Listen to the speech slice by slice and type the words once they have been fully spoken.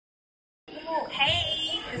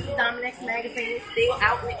Dominext Magazine, still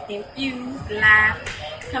out with Infused Live,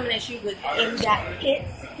 coming at you with Dott Hits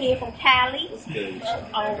here from Cali. What's good?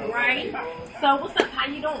 All right. So what's up? How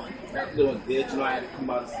you doing? I'm doing good. You know, I had to come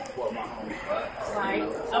out and support my homie. Right. You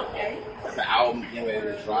know, Okay. the album, you know, it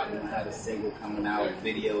was dropping. I had a single coming out,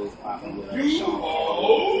 videos popping with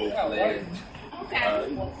Sean.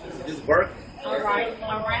 Okay. Just working. All right.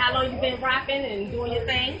 All right. How long you been rapping and doing your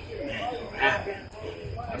thing? I've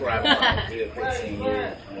been rapping for 15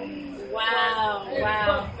 years. Wow.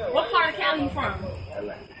 Wow. What part of Cali you from?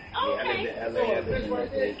 LA. Okay. Yeah, I lived in LA. I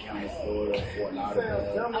lived in Dade County, Florida, Fort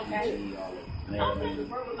Lauderdale, Okay. PG, all of that.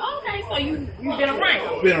 Okay. So you've been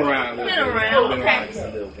around. Been around. Been around. Been Okay. around just a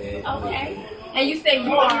little bit. Okay. And you say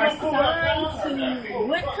you are signed to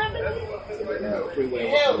what company? Freeway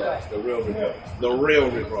Reports, the real reports. The real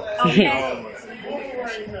reports. Okay.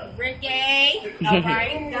 Reggae. All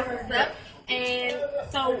right. That's what's up. And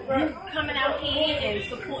so you coming out here and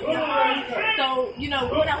supporting your homie. So, you know,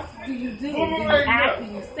 what else do you do? Do you act? Do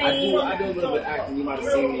you sing? I do a little bit of acting. You might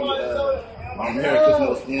have seen me America's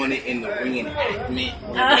Most Wanted in the reenactment.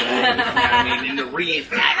 I mean, in the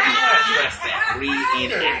reenactment. I stress that.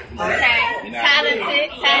 Reenactment. Okay. You know,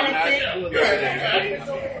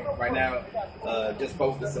 Talented. Right now, just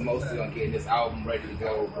focusing mostly on getting this album ready to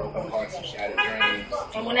go. Broken Hearts and Shattered Dreams.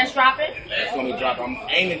 And when that's dropping? It's going to drop. I'm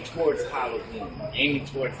aiming towards Halloween.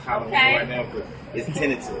 Okay. Right now, but it's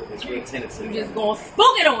tentative. It's real tentative. You just gonna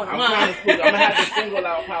spook it on them, I'm trying to spook it. I'm going to have the single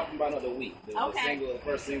out popping by another week. The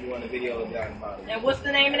first single and the video will be out in about a week. And what's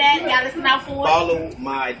the name of that? Y'all listen out for it? Follow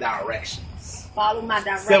My Directions. Follow My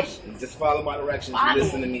Directions. Simple. Just follow my directions.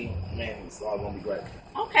 Listen to me. Man, it's all going to be great.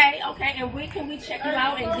 Okay. And where can we check you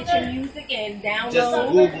out and get your music and download? Just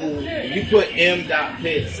Google. If you put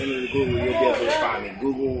M.Pitts into Google, you'll be able to find me.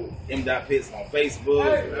 Google M.Pitts on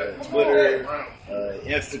Facebook, Twitter,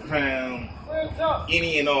 Instagram,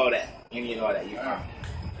 any and all that. You find me.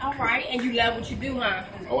 All right. And you love what you do, huh?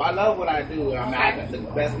 Oh, I love what I do. I mean, the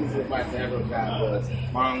best piece of advice I ever got was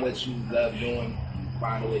find what you love doing,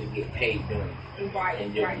 find a way to get paid doing it. Right.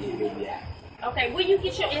 And you'll be happy. Okay. Where you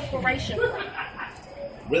get your inspiration from?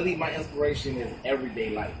 Really, my inspiration is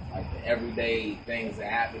everyday life, like the everyday things that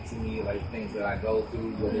happen to me, like things that I go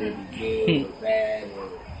through, whether it be good or bad or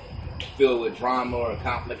filled with drama or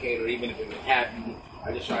complicated, or even if it's happy.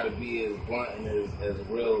 I just try to be as blunt and as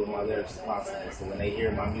real with my lyrics as possible. So when they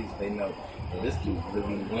hear my music, they know, well, this dude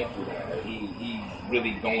really went through that. Like, he's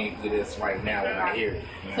really going through this right now when I hear it.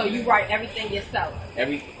 You know So you write everything yourself? Of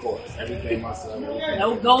course, everything myself. Everything.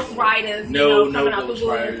 No ghostwriters? No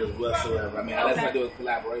ghostwriters whatsoever. I mean, unless I do a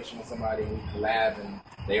collaboration with somebody and we collab and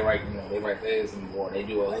they write theirs and or they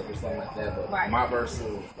do a hook or something like that. But my verses,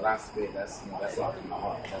 what I spit, that's off in my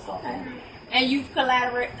heart. That's off in me. And you've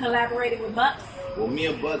collaborated with Bucks? Well, me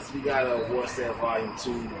and Bucks, we got a War Set Volume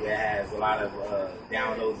 2 that has a lot of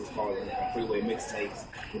downloads. It's called Freeway Mixtapes.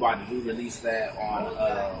 We're about to re-release that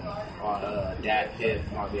on Dad Piff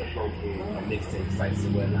and all the appropriate mixtape sites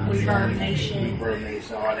and whatnot. Reverb Nation,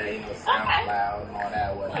 all that, SoundCloud and all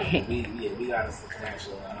that. Whatnot. We got a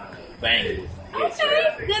substantial bang.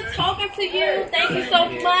 Okay, good talking to you. Thank you so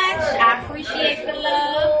much. I appreciate the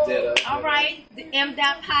love. All right, the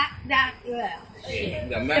M.Pot. You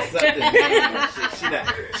done messed up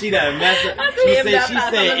this She done messed up. She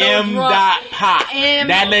said M.Pot.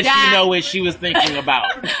 That lets you know what she was thinking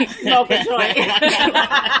about. Smoke a joint.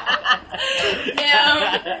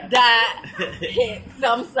 M.Hits.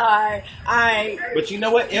 I'm sorry. All right. But you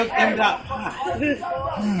know what? M.Pot.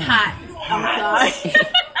 Hot. I'm sorry.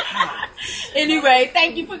 Anyway,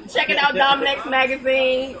 thank you for checking out Dominext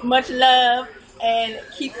Magazine. Much love and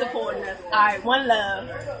keep supporting us. All right, one love.